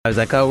I was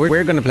like, oh,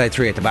 we're going to play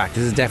three at the back.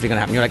 This is definitely going to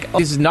happen. You're like, oh,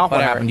 this is not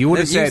what happened. You would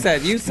have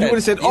said,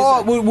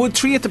 would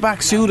three at the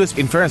back suit us?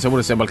 In fairness, I would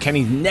have said, well,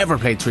 Kenny's never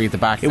played three at the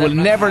back. It will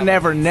never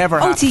happen.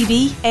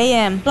 OTB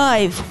AM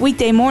live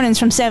weekday mornings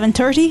from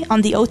 7:30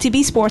 on the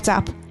OTB Sports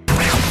app.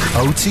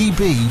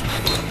 OTB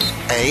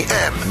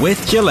AM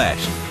with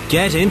Gillette.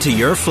 Get into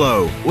your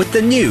flow with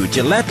the new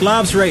Gillette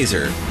Labs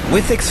Razor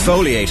with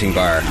exfoliating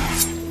bar.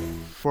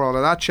 For all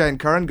of that, Shane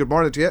Curran, good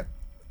morning to you.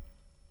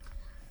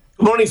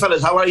 Good morning,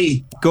 fellas. How are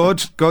you?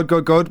 Good.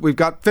 We've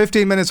got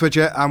 15 minutes with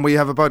you, and we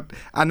have about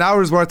an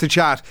hour's worth of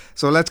chat.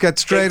 So let's get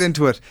straight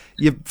into it.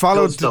 You've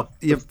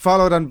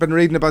followed and been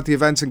reading about the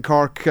events in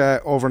Cork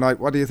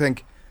overnight. What do you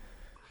think?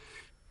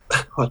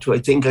 What do I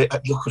think?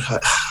 Look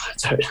at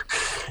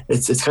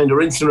it's kind of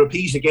rinse and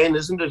repeat again,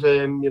 isn't it?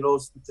 The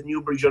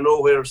New Bridge or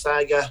Nowhere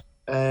saga,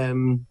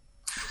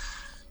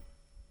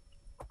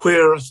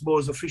 where I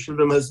suppose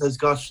officialdom has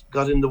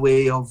got in the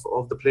way of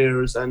the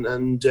players, and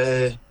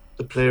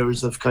the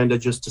players have kind of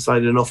just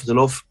decided enough is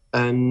enough,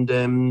 and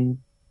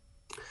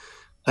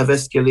have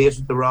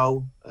escalated the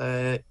row,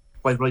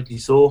 quite rightly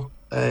so.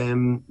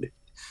 And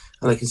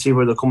I can see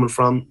where they're coming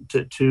from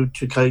to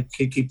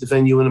keep the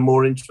venue in a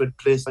more intimate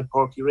place like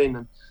Páirc Uí Rinn.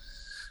 And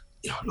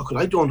look,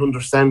 I don't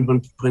understand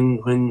when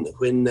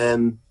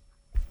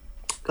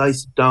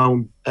guys sit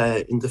down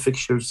in the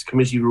fixtures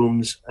committee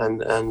rooms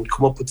and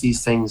come up with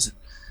these things.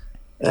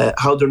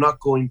 How they're not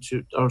going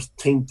to, or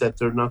think that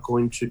they're not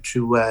going to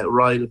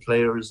rile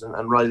players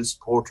and rile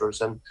supporters.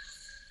 And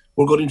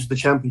we're going into the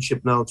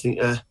championship now,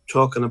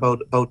 talking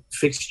about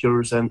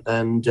fixtures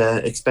and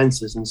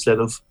expenses instead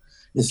of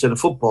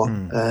football.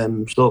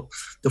 So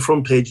the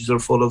front pages are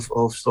full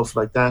of stuff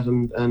like that,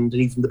 and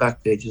even the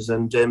back pages.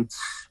 And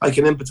I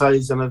can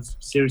empathise and have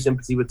serious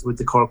empathy with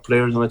the Cork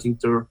players, and I think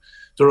they're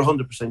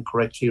 100%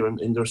 correct here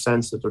in their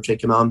stance that they're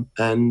taking on.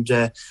 And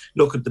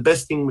look, at the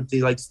best thing with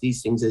the likes of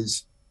these things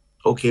is,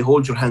 okay,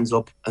 hold your hands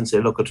up and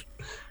say, look,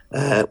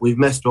 we've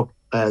messed up.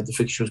 The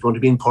fixture is going to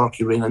be in Páirc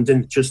Uí Rinn, and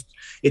then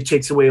it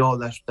takes away all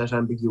that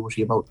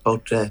ambiguity about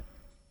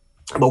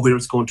where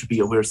it's going to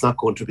be or where it's not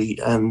going to be.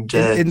 And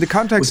in the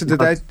context of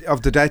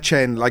the debt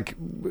chain, like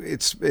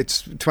it's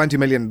 20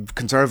 million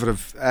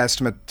conservative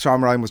estimate.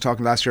 Tom Ryan was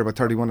talking last year about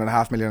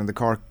 31.5 million in the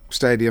Cork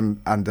Stadium,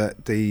 and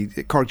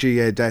the Cork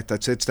GAA debt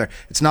that sits there.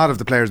 It's not of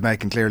the players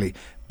making, clearly,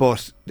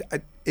 but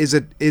is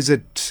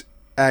it?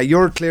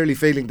 You're clearly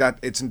feeling that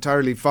it's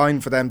entirely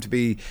fine for them to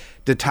be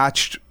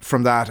detached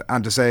from that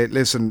and to say,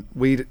 listen,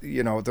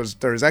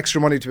 there's extra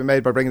money to be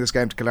made by bringing this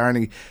game to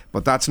Killarney,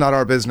 but that's not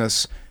our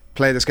business.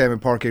 Play this game in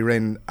Páirc Uí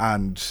Rinn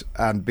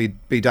and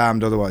be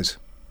damned otherwise.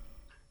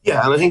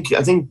 Yeah, and I think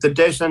the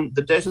debt and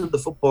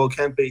the football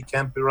can't be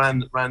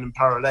ran in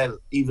parallel.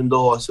 Even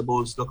though I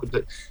suppose, look,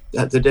 the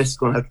debt is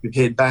going to have to be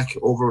paid back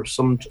over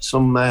some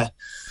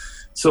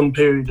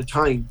period of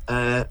time.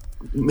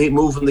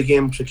 Moving the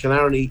game to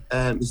Killarney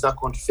is not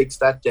going to fix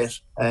that debt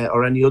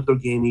or any other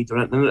game either.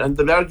 And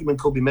the argument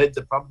could be made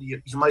that probably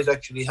you might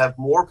actually have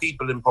more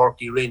people in Páirc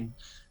Uí Rinn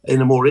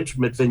in a more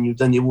intimate venue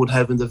than you would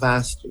have in the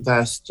vast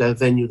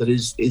venue that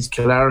is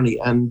Killarney.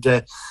 And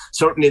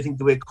certainly I think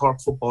the way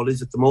Cork football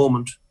is at the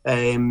moment,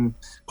 Páirc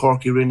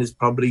Uí Rinn is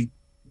probably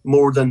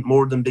more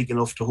than big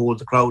enough to hold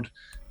the crowd.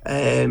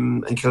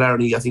 And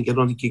Killarney, I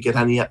don't think you get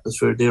any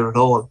atmosphere there at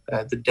all.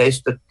 The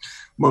debt that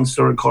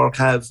Munster and Cork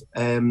have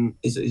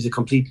is a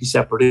completely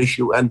separate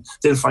issue, and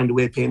they'll find a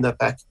way of paying that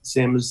back.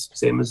 Same as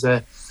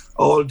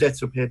all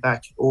debts are paid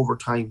back over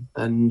time.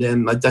 And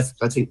I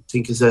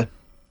think is a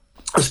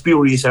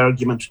spurious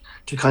argument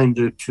to kind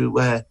of to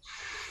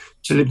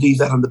leave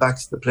that on the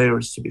backs of the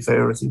players. To be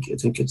fair, I think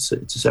it's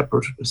a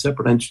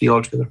separate entity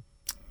altogether.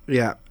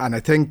 Yeah, and I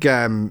think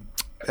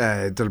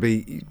there'll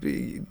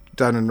be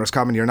down in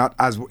Roscommon. You're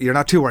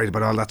not too worried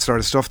about all that sort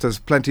of stuff. There's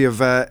plenty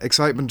of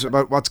excitement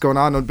about what's going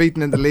on.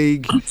 Unbeaten in the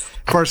league,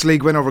 first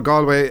league win over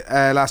Galway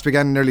last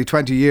weekend in nearly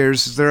 20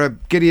 years. Is there a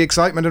giddy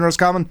excitement in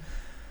Roscommon?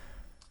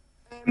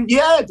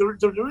 Yeah, there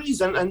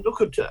is, and look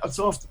at it's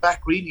off the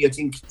back really. I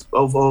think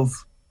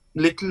of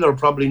little or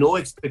probably no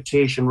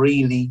expectation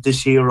really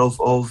this year of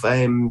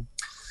the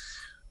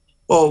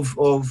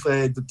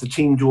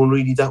team doing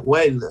really that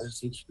well. I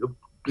think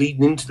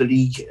leading into the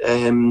league,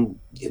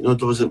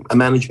 there was a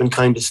management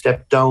kind of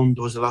step down.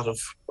 There was a lot of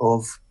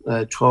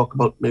talk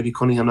about maybe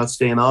Cunningham not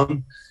staying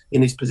on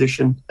in his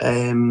position,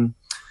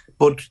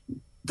 but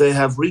they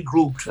have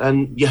regrouped,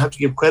 and you have to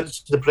give credit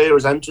to the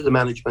players and to the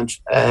management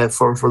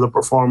for the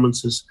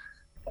performances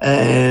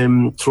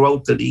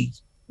throughout the league.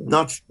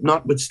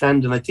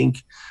 Notwithstanding, I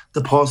think,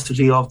 the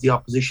paucity of the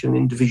opposition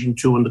in Division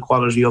 2 and the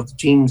quality of the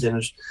teams in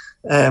it.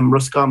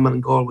 Roscommon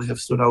and Galway have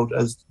stood out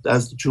as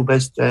the two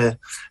best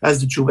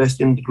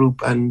in the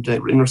group, and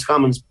in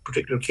Roscommon's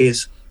particular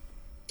case,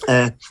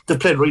 they've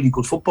played really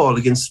good football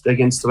against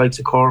the likes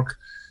of Cork,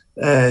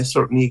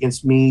 certainly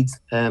against Meath.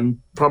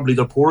 Probably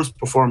their poorest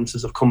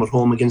performances have come at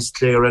home against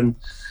Clare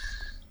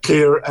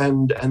Clare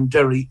and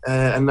Derry,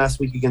 and last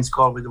week against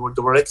Galway they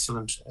were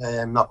excellent.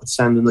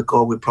 Notwithstanding that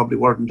Galway probably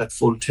weren't at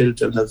full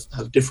tilt and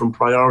have different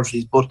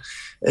priorities, but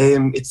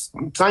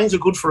signs are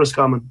good for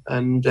Roscommon.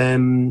 And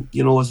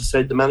as I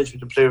said, the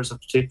management and players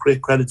have to take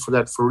great credit for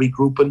that, for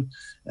regrouping.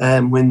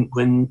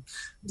 When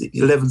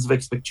the levels of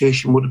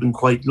expectation would have been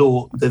quite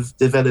low,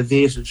 they've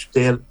elevated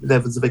their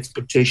levels of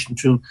expectation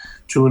to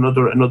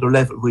another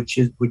level, which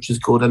is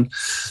good.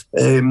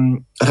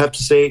 And I'd have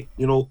to say,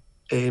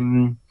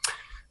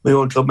 my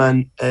own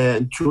clubman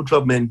and two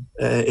clubmen,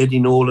 Eddie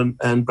Nolan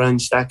and Brian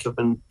Stack, have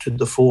been to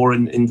the fore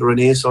in the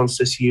Renaissance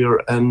this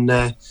year. And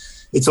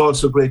it's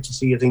also great to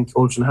see, I think,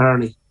 Ultan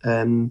Harney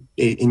in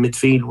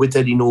midfield with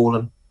Eddie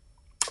Nolan,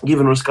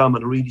 giving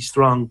Roscommon a really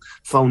strong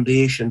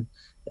foundation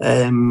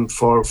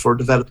for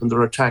developing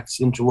their attacks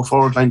into a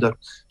forward line that,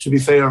 to be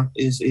fair,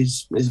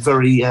 is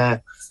very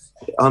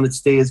on its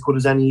day as good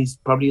as any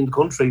probably in the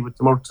country, with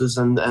the Murtas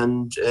and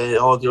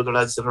all the other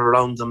lads that are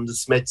around them, the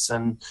Smiths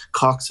and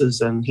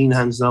Coxes and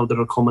Heenhans now that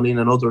are coming in,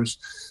 and others.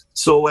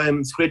 So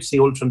it's great to see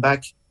Ultan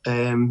back.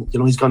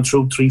 He's gone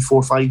through 3,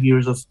 4, 5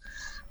 years of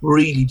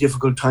really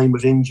difficult time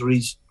with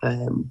injuries.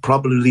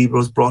 Probably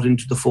was brought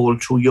into the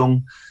fold too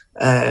young,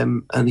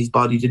 and his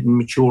body didn't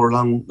mature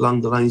along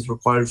the lines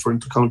required for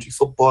inter-county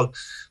football.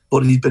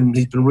 But he's been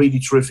really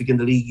terrific in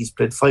the league. He's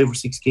played 5 or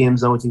 6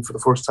 games now, I think, for the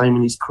first time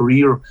in his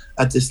career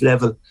at this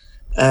level.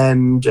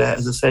 And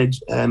as I said,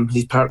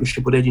 his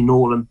partnership with Eddie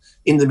Nolan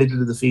in the middle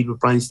of the field with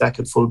Brian Stack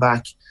at full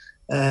back,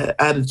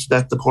 added to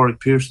that, the Páirc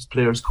Pierce's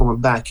players coming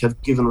back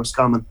have given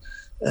Roscommon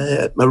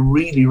a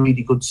really,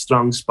 really good,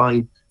 strong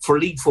spine for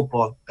league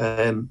football.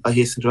 I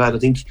hasten to add, I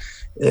think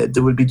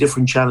there will be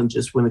different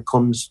challenges when it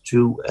comes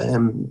to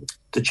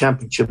the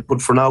championship.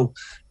 But for now,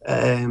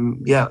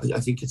 I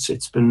think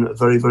it's been a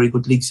very, very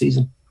good league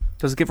season.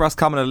 Does it give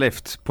Roscommon a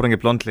lift, putting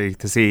it bluntly,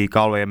 to see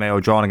Galway and Mayo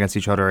drawn against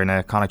each other in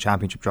a kind of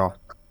championship draw?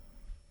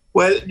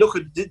 Well, look,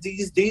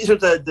 these are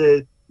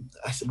the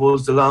I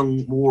suppose the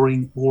long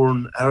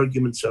worn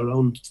arguments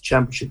around the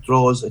championship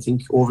draws. I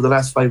think over the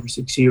last 5 or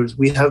 6 years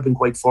we have been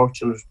quite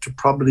fortunate to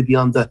probably be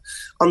on the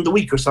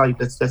weaker side.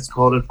 Let's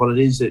call it what it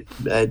is.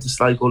 The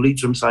Sligo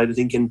Leitrim side. I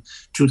think in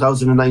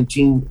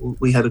 2019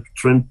 we had a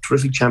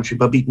terrific championship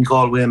by beating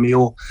Galway and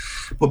Mayo.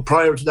 But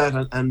prior to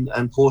that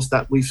and post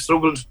that, we've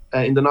struggled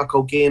in the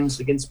knockout games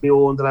against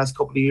Mayo in the last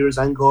couple of years,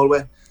 and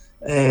Galway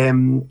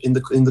in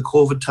the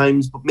COVID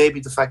times. But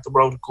maybe the fact that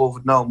we're out of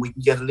COVID now and we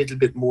can get a little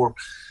bit more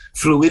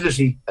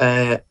fluidity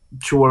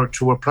to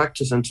our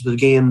practice and to the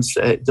games,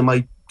 they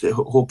might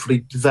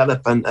hopefully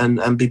develop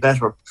and be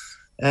better.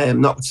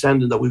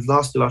 Notwithstanding that we've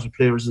lost a lot of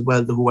players as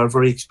well who are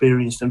very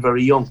experienced and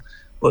very young,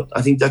 but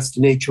I think that's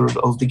the nature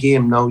of the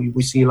game now.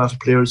 We see a lot of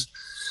players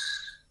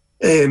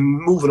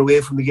moving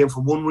away from the game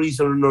for one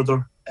reason or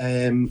another,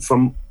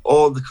 from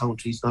all the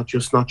counties, not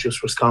just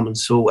Roscommon.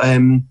 So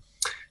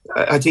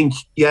I think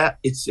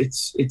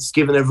it's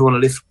given everyone a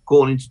lift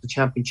going into the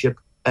championship.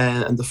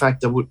 And the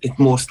fact that it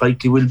most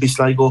likely will be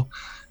Sligo,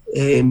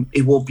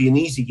 it won't be an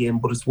easy game,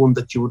 but it's one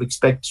that you would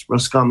expect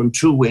Roscommon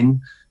to win.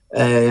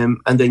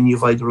 And then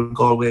you've either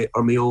Galway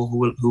or Mayo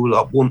who will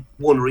have one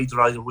or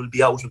either will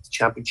be out of the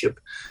championship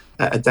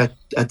at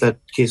that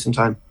case in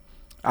time.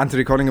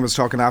 Anthony Cunningham was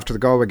talking after the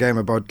Galway game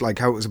about like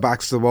how it was a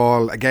backs to the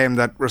wall, a game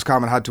that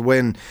Roscommon had to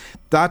win.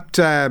 That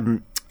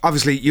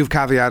obviously you've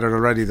caveated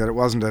already that it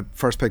wasn't a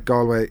first pick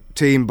Galway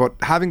team, but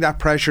having that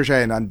pressure,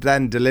 Shane, and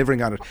then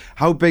delivering on it,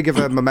 how big of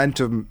a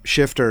momentum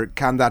shifter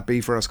can that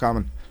be for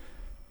Roscommon?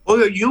 Oh,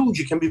 they're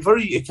huge. It can be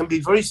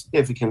very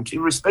significant,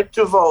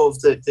 irrespective of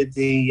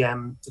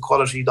the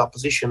quality of the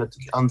opposition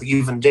on the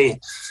given day.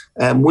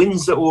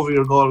 Wins over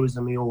your Galways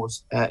and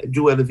Mayos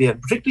do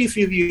elevate, particularly if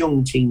you have a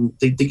young team.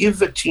 They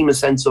give a team a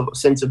sense of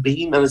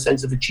being and a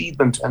sense of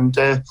achievement. And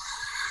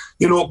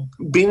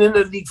being in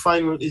a league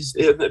final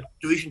a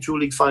Division 2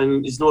 league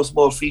final is no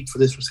small feat for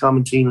this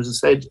Roscommon team. As I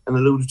said and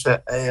alluded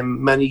to,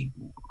 many,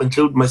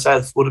 including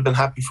myself, would have been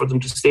happy for them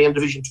to stay in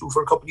Division 2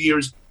 for a couple of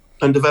years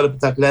and develop at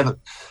that level.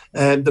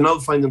 They now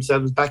find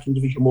themselves back in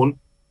Division 1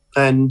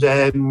 and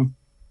in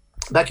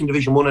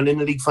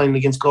the league final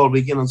against Galway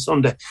again on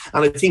Sunday.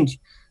 And I think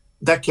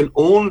that can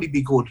only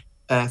be good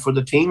for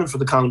the team and for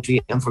the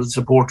county and for the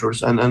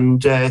supporters.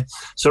 And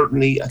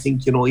certainly I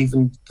think,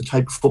 even the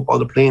type of football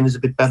they're playing is a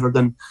bit better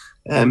than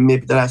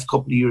maybe the last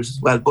couple of years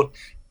as well. But,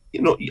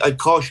 I'd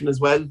caution as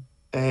well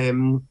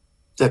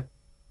that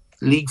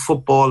league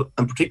football,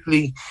 and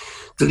particularly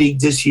the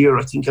league this year,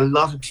 I think a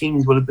lot of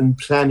teams will have been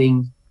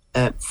planning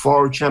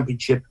for a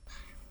championship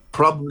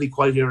probably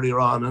quite earlier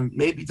on. And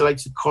maybe the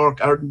likes of Cork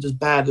aren't as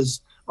bad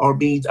as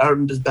Meath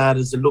aren't as bad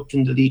as they looked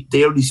in the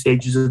early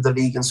stages of the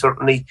league, and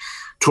certainly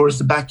towards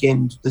the back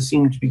end they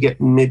seem to be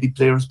getting maybe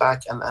players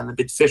back and a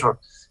bit fitter.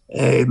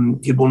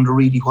 You wonder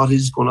really what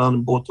is going on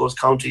in both those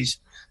counties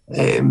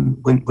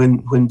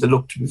when they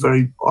look to be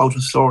very out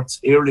of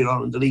sorts earlier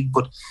on in the league.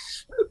 But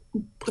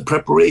the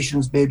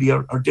preparations maybe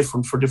are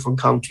different for different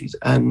counties,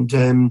 and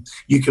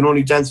you can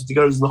only dance with the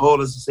girls in the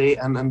hall, as I say,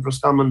 and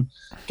Roscommon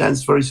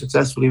danced very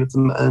successfully with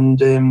them.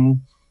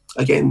 And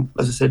again,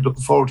 as I said,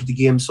 looking forward to the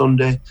game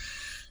Sunday.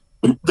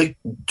 the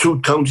two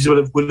counties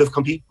will have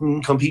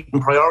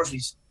competing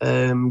priorities.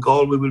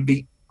 Galway will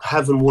be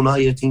having one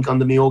eye, I think, on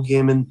the Mayo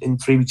game in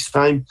 3 weeks'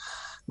 time.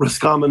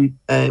 Roscommon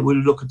will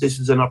look at this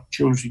as an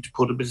opportunity to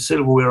put a bit of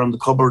silverware on the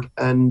cupboard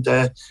and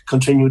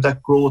continue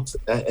that growth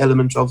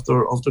element of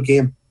their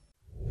game.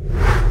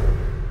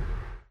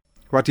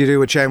 What do you do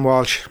with Shane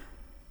Walsh?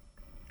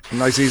 A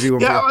nice easy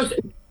one.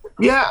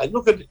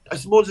 Look, I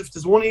suppose if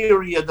there's one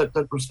area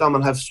that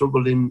Roscommon have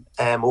struggled in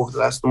over the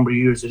last number of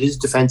years, it is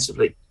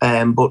defensively.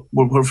 But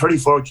we're very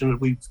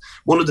fortunate. We've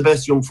one of the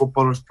best young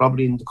footballers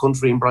probably in the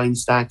country in Brian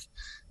Stack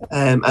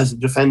as a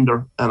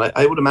defender. And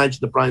I would imagine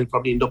that Brian will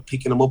probably end up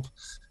picking him up,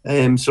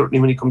 certainly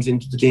when he comes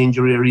into the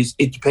danger areas.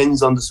 It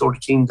depends on the sort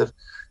of team that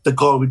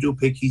Galway do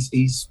pick.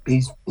 He's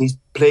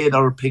played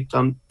or picked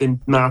on in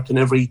marking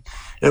every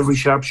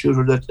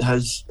sharpshooter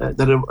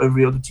that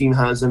every other team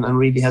has, and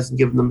really hasn't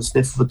given them a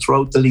sniff of it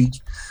throughout the league.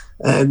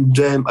 And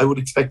I would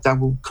expect that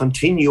will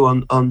continue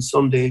on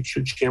Sunday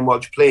should Shane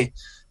Walsh play.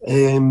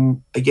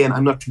 Again,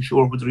 I'm not too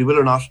sure whether he will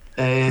or not.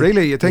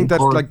 Really, you think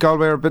that like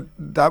Galway are, but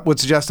that would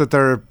suggest that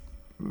they're.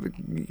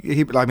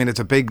 I mean, it's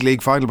a big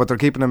league final, but they're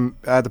keeping him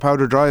the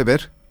powder dry a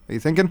bit. Are you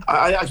thinking?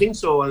 I think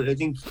so. I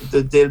think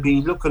that they'll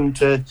be looking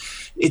to.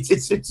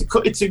 It's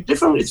a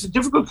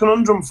difficult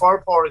conundrum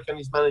for Páirc and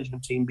his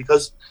management team,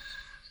 because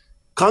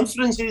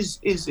confidence is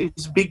a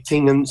big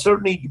thing, and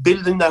certainly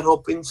building that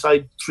up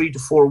inside 3 to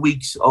 4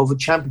 weeks of a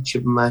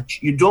championship match.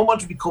 You don't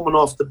want to be coming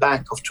off the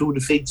back of 2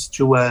 defeats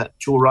to a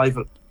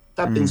rival.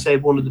 That being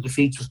said, one of the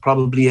defeats was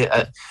probably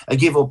a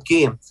give-up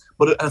game,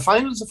 but a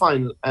final is a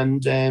final,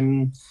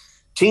 and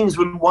teams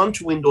will want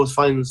to win those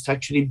finals to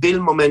actually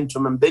build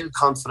momentum and build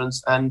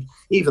confidence. And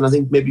even I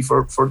think maybe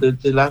for the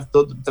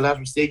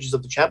latter stages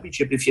of the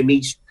championship, if you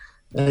meet,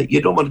 you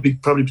don't want to be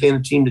probably playing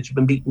a team that you've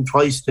been beaten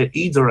twice to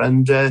either.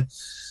 And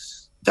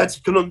that's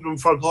a conundrum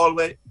for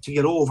Galway to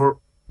get over.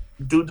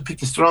 Do they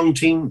pick a strong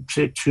team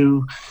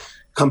to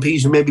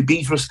compete and maybe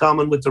beat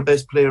Roscommon with their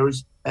best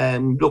players,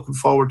 looking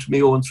forward to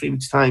Mayo in 3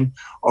 weeks' time,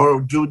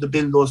 or do they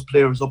build those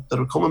players up that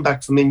are coming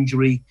back from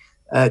injury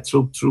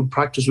through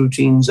practice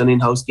routines and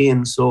in-house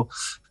games? So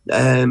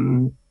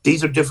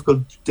these are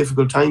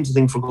difficult times, I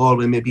think, for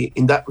Galway. Maybe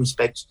in that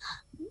respect,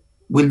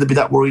 will they be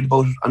that worried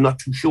about it? I'm not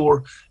too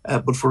sure.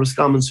 But for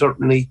Roscommon,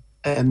 certainly,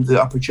 the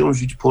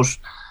opportunity to put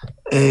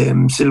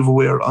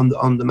silverware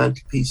on the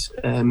mantelpiece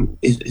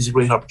is a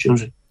great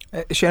opportunity.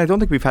 Shane, I don't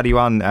think we've had you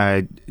on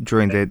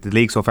during the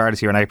league so far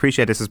this year, and I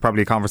appreciate this is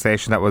probably a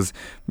conversation that was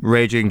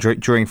raging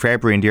during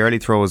February in the early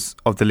throes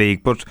of the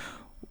league, but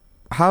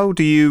how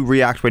do you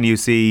react when you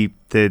see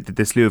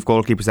the slew of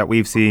goalkeepers that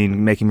we've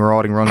seen making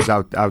marauding runs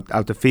out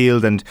the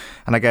field, and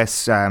I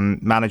guess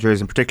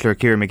managers, in particular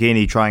Kieran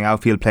McGeeney, trying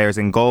outfield players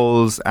in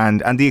goals,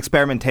 and the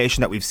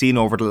experimentation that we've seen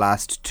over the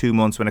last 2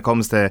 months when it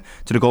comes to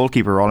the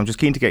goalkeeper role? I'm just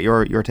keen to get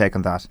your take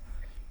on that.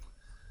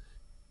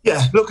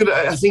 Yeah, look,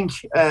 I think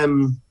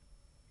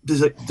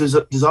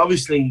there's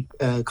obviously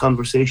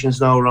conversations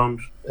now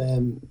around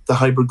the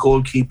hybrid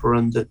goalkeeper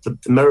and the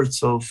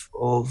merits of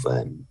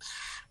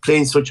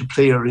playing such a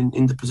player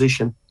in the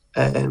position.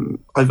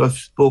 I've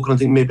spoken, I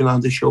think maybe not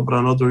on this show but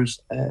on others,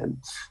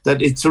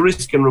 that it's a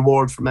risk and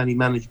reward for many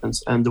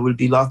managements, and there will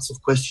be lots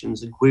of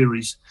questions and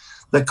queries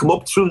that come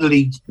up through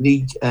the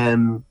league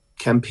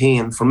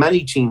campaign for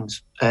many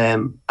teams,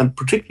 and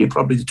particularly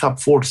probably the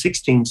top 4 to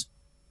 6 teams,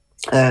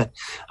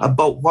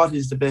 about what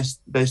is the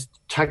best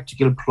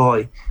tactical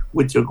ploy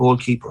with your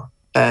goalkeeper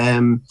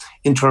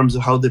in terms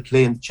of how they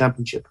play in the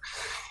championship.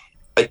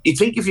 I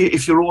think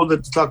if you roll the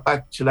clock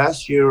back to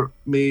last year,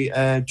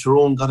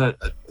 Tyrone got a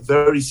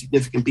very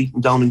significant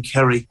beating down in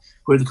Kerry,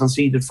 where they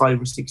conceded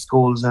 5 or 6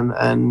 goals,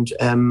 and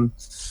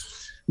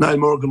Niall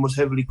Morgan was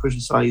heavily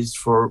criticised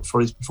for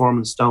his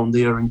performance down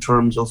there in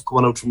terms of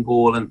going out from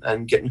goal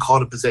and getting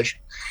caught in possession.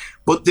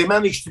 But they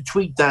managed to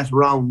tweak that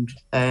around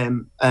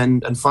and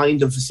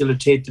find and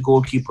facilitate the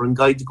goalkeeper and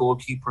guide the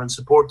goalkeeper and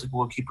support the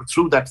goalkeeper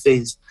through that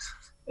phase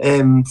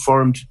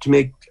for him to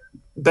make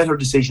better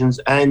decisions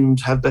and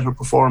have better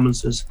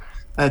performances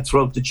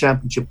throughout the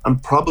championship,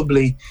 and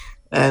probably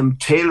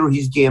tailor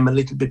his game a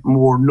little bit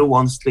more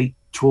nuancedly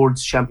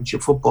towards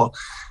championship football.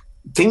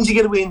 Things you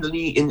get away in the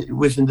league,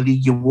 within the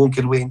league, you won't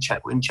get away in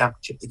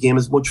championship. The game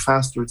is much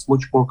faster, it's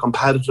much more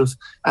competitive,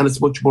 and it's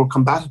much more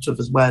combative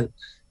as well.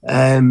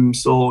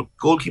 So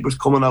goalkeepers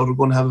coming out are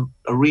going to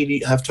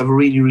have to have a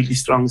really, really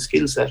strong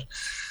skill set,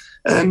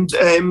 and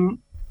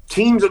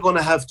teams are going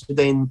to have to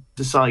then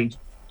decide: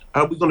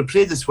 are we going to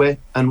play this way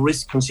and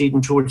risk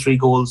conceding 2 or 3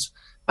 goals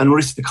and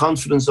risk the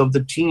confidence of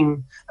the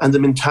team and the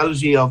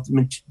mentality of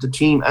the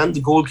team and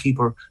the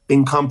goalkeeper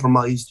being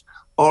compromised,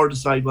 or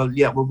decide, well,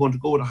 yeah, we're going to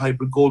go with a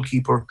hybrid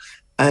goalkeeper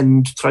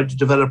and try to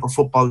develop our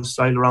football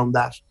style around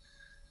that?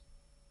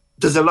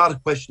 There's a lot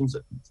of questions.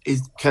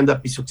 Can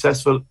that be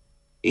successful?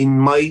 In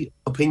my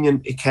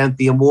opinion, it can't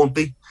be and won't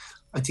be.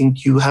 I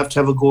think you have to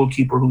have a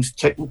goalkeeper who's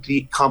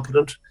technically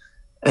competent,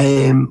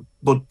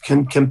 but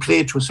can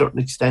play to a certain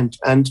extent.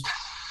 And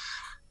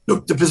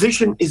look, the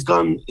position is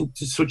gone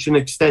to such an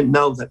extent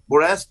now that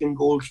we're asking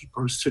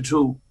goalkeepers to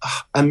do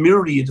a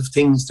myriad of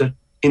things that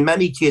in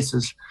many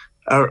cases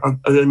are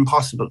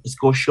impossible. It's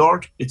go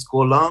short, it's go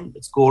long,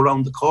 it's go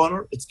around the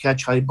corner, it's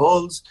catch high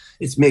balls,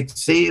 it's make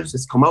saves,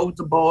 it's come out with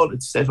the ball,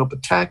 it's set up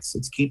attacks,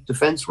 it's keep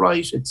defence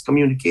right, it's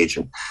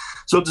communication.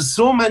 So there's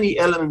so many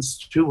elements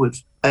to it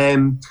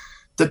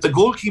that the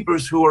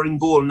goalkeepers who are in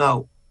goal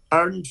now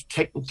aren't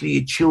technically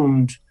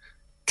attuned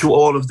to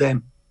all of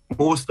them.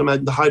 Most of them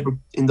in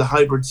the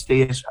hybrid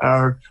state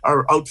are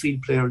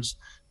outfield players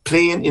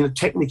playing in a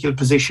technical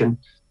position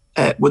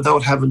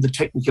without having the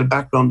technical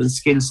background and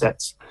skill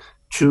sets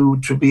to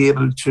be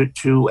able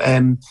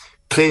to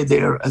play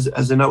there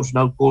as an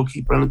out-and-out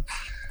goalkeeper. And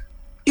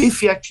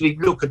if you actually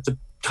look at the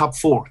top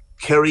four,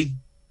 Kerry,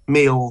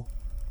 Mayo,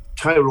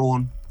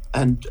 Tyrone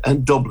and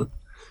Dublin,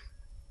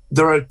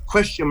 there are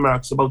question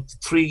marks about the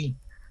three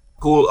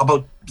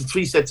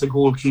sets of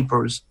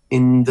goalkeepers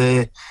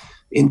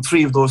in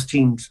three of those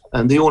teams,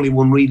 and the only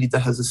one really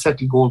that has a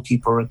settled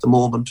goalkeeper at the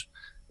moment,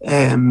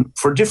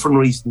 for different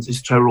reasons,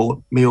 is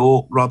Tyrone.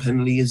 Mayo, Rob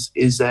Henley is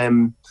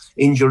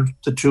injured.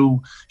 The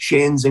two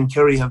Shanes and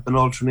Kerry have been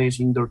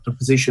alternating their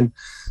position.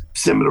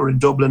 Similar in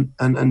Dublin,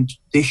 and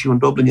the issue in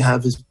Dublin you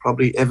have is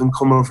probably Evan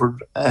Comerford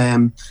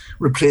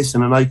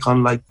replacing an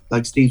icon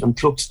like Stephen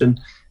Cluxton.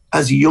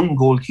 As a young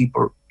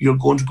goalkeeper, you're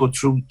going to go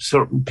through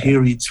certain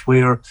periods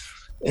where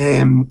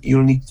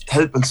you need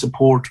help and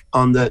support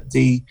on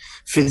the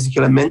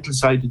physical and mental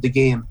side of the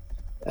game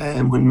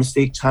when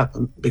mistakes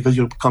happen, because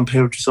you're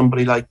compared to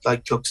somebody like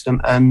Cluxton,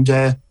 and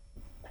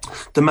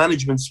the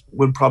management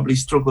will probably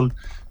struggle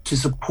to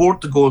support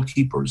the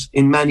goalkeepers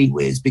in many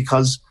ways,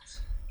 because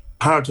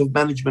part of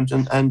management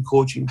and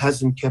coaching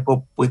hasn't kept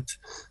up with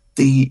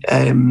the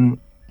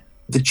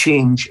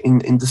change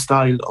in the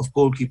style of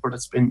goalkeeper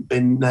that's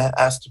been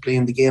asked to play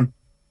in the game.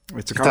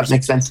 If that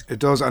makes sense. It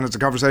does, and it's a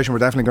conversation we're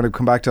definitely going to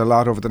come back to a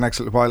lot over the next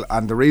little while.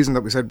 And the reason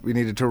that we said we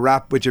needed to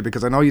wrap with you,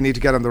 because I know you need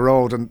to get on the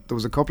road, and there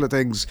was a couple of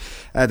things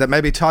that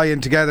maybe tie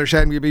in together.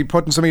 Shane, you'll be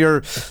putting some of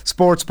your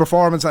sports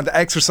performance and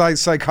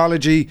exercise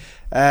psychology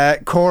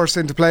course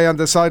into play on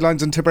the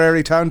sidelines in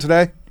Tipperary town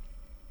today.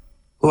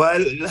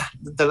 Well,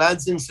 the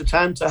lads in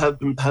Setanta have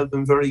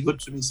been very good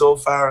to me so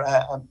far.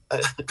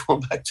 Going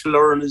back to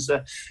learn is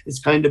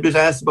kind of a bit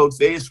asked about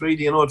face,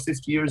 really. You know, at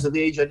 50 years of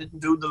age, I didn't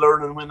do the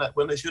learning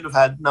when I should have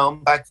had. Now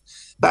I'm back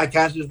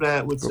at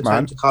it with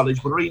Setanta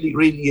College, but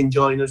really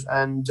enjoying it.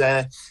 And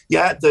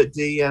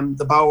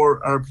the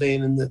Bauer are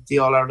playing in the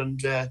All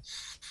Ireland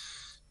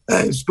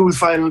school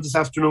final this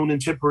afternoon in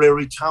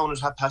Tipperary town at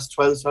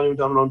 12:30. So I'm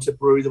down around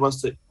Tipperary. They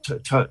wants to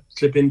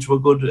clip into a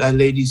good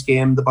ladies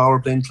game. The Bauer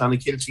playing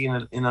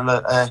Clonakilty in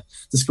the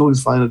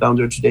schools final down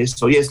there today.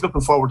 So yes,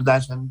 looking forward to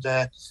that. And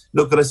I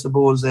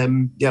suppose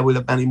we'll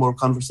have many more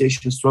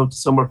conversations throughout the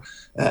summer.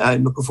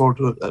 I'm looking forward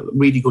to a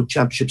really good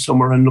championship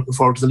summer, and looking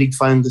forward to the league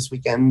final this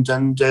weekend.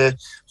 And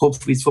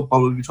hopefully it's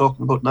football we'll be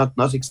talking about,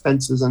 not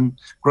expenses and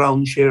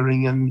ground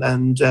sharing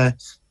and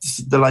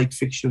the like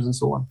fixtures and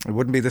so on. It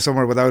wouldn't be the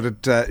summer without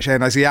it,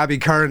 Shane. I see Abby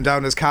Curran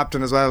down as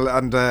captain as well,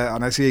 and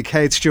I see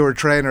Kate Stewart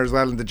trainer as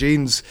well, and the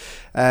genes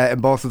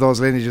in both of those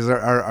lineages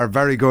are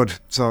very good,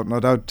 so no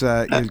doubt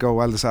you'll go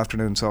well this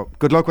afternoon. So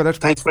good luck with it.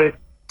 Thanks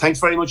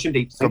very much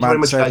indeed. Thank you very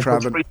much, guys.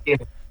 Much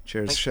appreciated.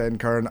 Cheers. Thanks. Shane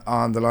Curran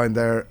on the line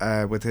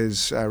there with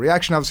his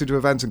reaction obviously to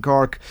events in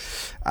Cork,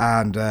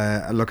 and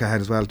a look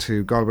ahead as well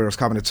to Galway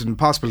Roscommon. It's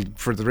impossible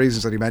for the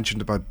reasons that he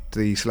mentioned about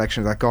the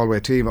selection of that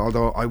Galway team,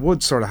 although I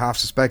would sort of half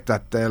suspect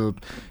that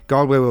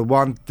Galway will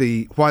want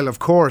while of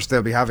course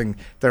they'll be having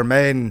their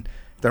main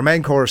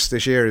course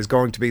this year is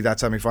going to be that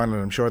semi-final,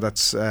 and I'm sure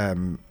that's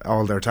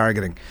all they're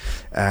targeting.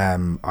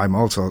 I'm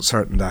also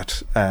certain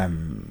that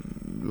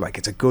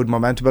it's a good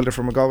momentum builder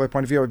from a Galway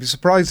point of view. I'd be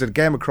surprised at a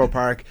game at Croke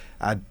Park,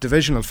 a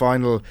divisional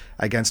final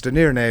against a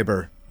near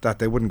neighbour, that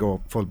they wouldn't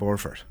go full bore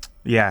for it.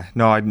 Yeah,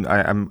 no,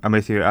 I'm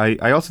with you.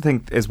 I also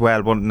think as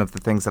well, one of the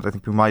things that I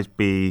think we might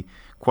be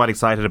quite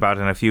excited about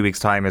in a few weeks'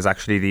 time is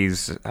actually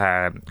these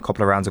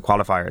couple of rounds of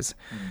qualifiers.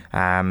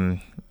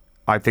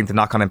 I think the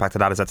knock-on impact of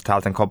that is that the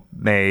Tailteann Cup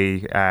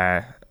may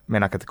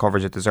not get the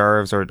coverage it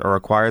deserves or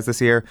requires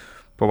this year.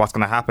 But what's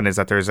going to happen is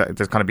that there's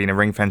kind of been a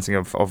ring fencing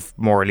of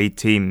more elite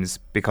teams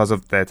because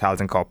of the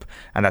Tailteann Cup,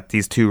 and that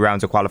these two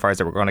rounds of qualifiers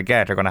that we're going to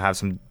get are going to have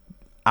some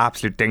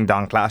absolute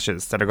ding-dong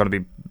clashes that are going to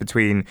be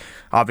between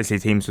obviously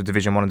teams with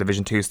Division 1 and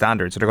Division 2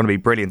 standards. So they're going to be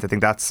brilliant. I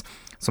think that's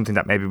something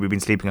that maybe we've been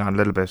sleeping on a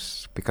little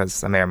bit,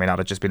 because I may or may not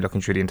have just been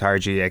looking through the entire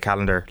GA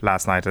calendar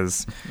last night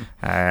as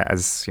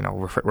you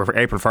know, we're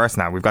April 1st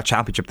now. We've got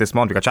championship this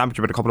month. We've got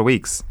championship in a couple of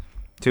weeks.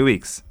 2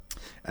 weeks.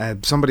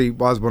 Somebody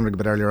was wondering a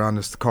bit earlier on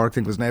if the Cork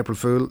thing was an April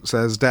Fool,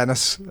 says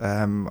Dennis.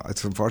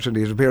 It's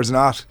unfortunately it appears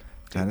not.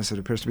 Dennis, it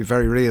appears to be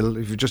very real.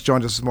 If you've just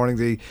joined us this morning,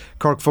 the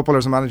Cork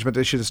Footballers and Management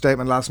issued a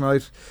statement last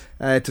night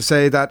to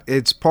say that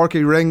it's Páirc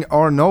Uí Rinn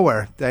or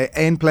nowhere. They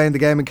ain't playing the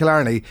game in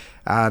Killarney,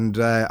 and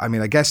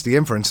I guess the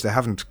inference, they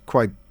haven't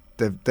quite,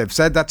 they've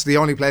said that's the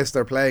only place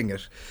they're playing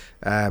it,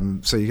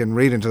 so you can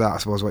read into that I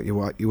suppose what you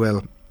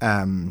will.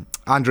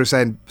 Andrew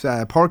saying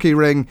Páirc Uí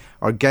Rinn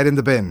or get in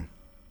the bin.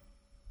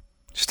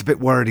 Just a bit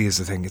wordy is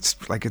the thing. It's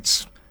like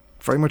it's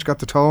very much got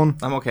the tone.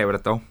 I'm okay with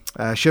it though.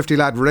 Shifty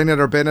lad, rin it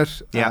or bin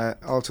it. Yeah.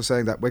 Also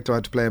saying that Wicklow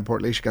had to play in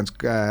Portlaoise against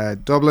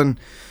Dublin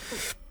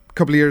a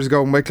couple of years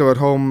ago in Wicklow at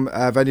home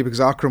venue because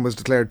Aughrim was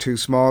declared too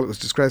small. It was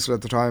disgraceful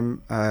at the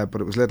time, but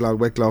it was little old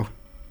Wicklow.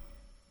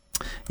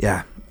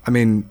 Yeah, I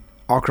mean,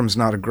 Aughrim's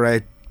not a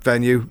great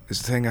venue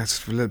is the thing. I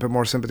have a little bit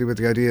more sympathy with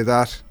the idea of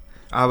that.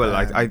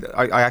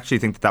 I actually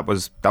think that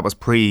was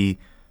pre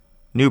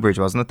Newbridge,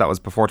 wasn't it? That was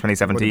before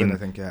 2017. Been, I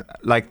think, yeah.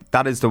 Like,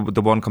 that is the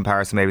one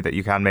comparison maybe that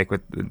you can make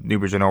with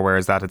Newbridge and Nowhere,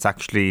 is that it's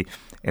actually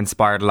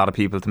inspired a lot of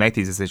people to make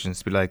these decisions,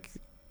 to be like,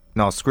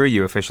 no, screw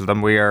you,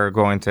 officialdom. We are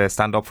going to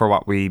stand up for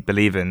what we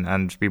believe in,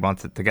 and we want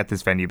to get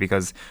this venue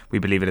because we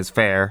believe it is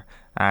fair,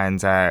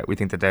 and we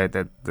think that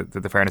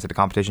the fairness of the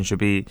competition should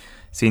be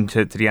seen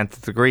to the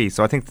nth degree.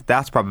 So I think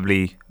that's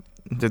probably...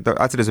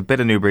 I'd say there's a bit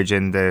of Newbridge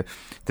in the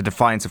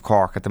defiance of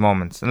Cork at the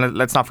moment. And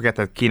let's not forget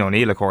that Cian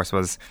O'Neill, of course,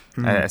 was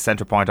a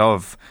centre point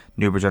of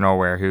Newbridge or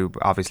Nowhere, who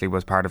obviously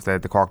was part of the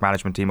Cork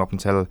management team up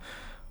until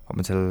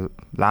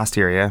last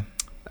year, yeah.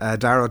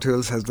 Darragh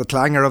O'Toole says the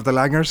clangor of the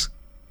langers.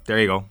 There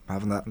you go.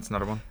 Having that. That's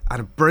another one.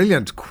 And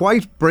a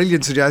quite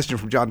brilliant suggestion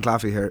from John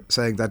Claffey here,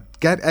 saying that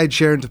get Ed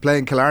Sheeran to play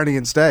in Killarney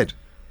instead.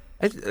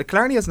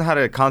 Killarney hasn't had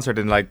a concert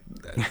in like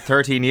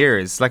 13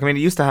 years. Like, I mean,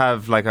 it used to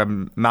have like a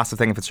massive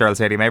thing in Fitzgerald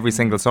Stadium every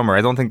single summer. I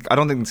don't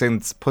think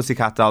since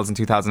Pussycat Dolls in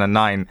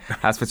 2009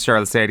 has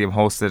Fitzgerald Stadium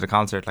hosted a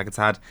concert. Like, it's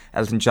had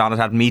Elton John, it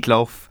had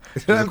Meatloaf.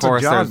 Of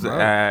course,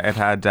 it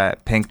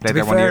had Pink played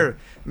there 1 year.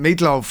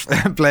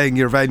 Meatloaf playing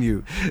your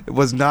venue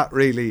was not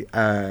really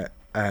it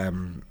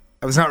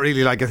was not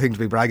really like a thing to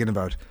be bragging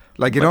about.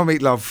 Like, you know,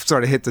 Meatloaf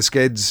sort of hit the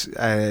skids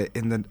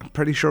I'm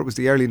pretty sure it was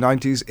the early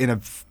 90s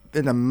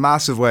in a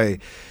massive way.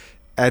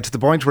 To the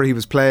point where he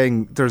was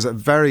playing, there's a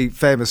very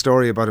famous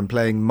story about him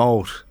playing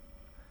Moat,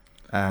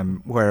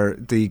 where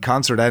the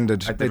concert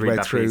ended midway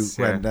through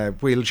when a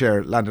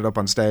wheelchair landed up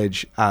on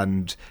stage,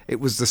 and it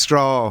was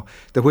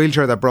the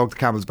wheelchair that broke the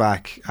camel's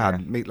back,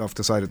 and Meatloaf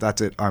decided,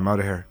 that's it, I'm out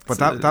of here. But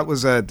that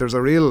was there's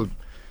a real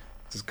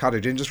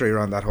cottage industry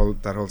around that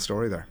whole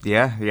story there.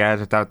 Yeah,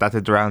 that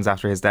did the rounds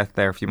after his death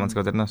there a few months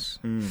ago, didn't it?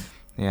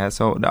 Yeah,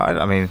 so no,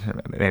 I mean,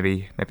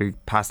 maybe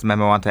pass the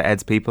memo on to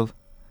Ed's people.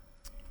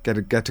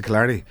 Get to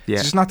Killarney. Yeah.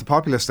 It's just not the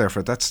populace there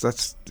for it.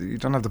 That's you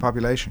don't have the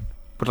population.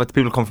 But like, the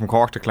people come from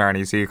Cork to Killarney,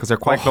 you see, because they're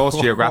quite close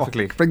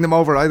geographically. Bring them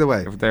over either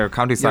way. They're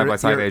counties side by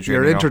side,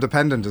 Adrian. You're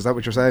interdependent, is that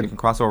what you're saying? You can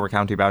cross over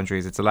county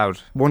boundaries, it's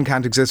allowed. One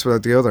can't exist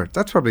without the other.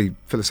 That's probably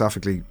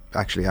philosophically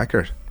actually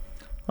accurate.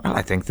 Well,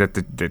 I think that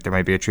there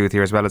may be a truth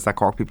here as well, as that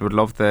Cork people would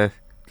love the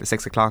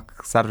 6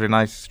 o'clock Saturday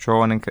night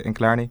throw-in in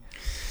Killarney.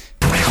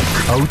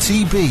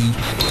 OTB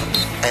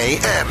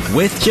AM.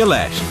 With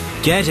Gillette.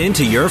 Get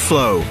into your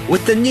flow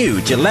with the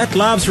new Gillette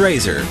Labs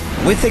Razor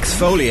with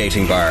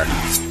exfoliating bar.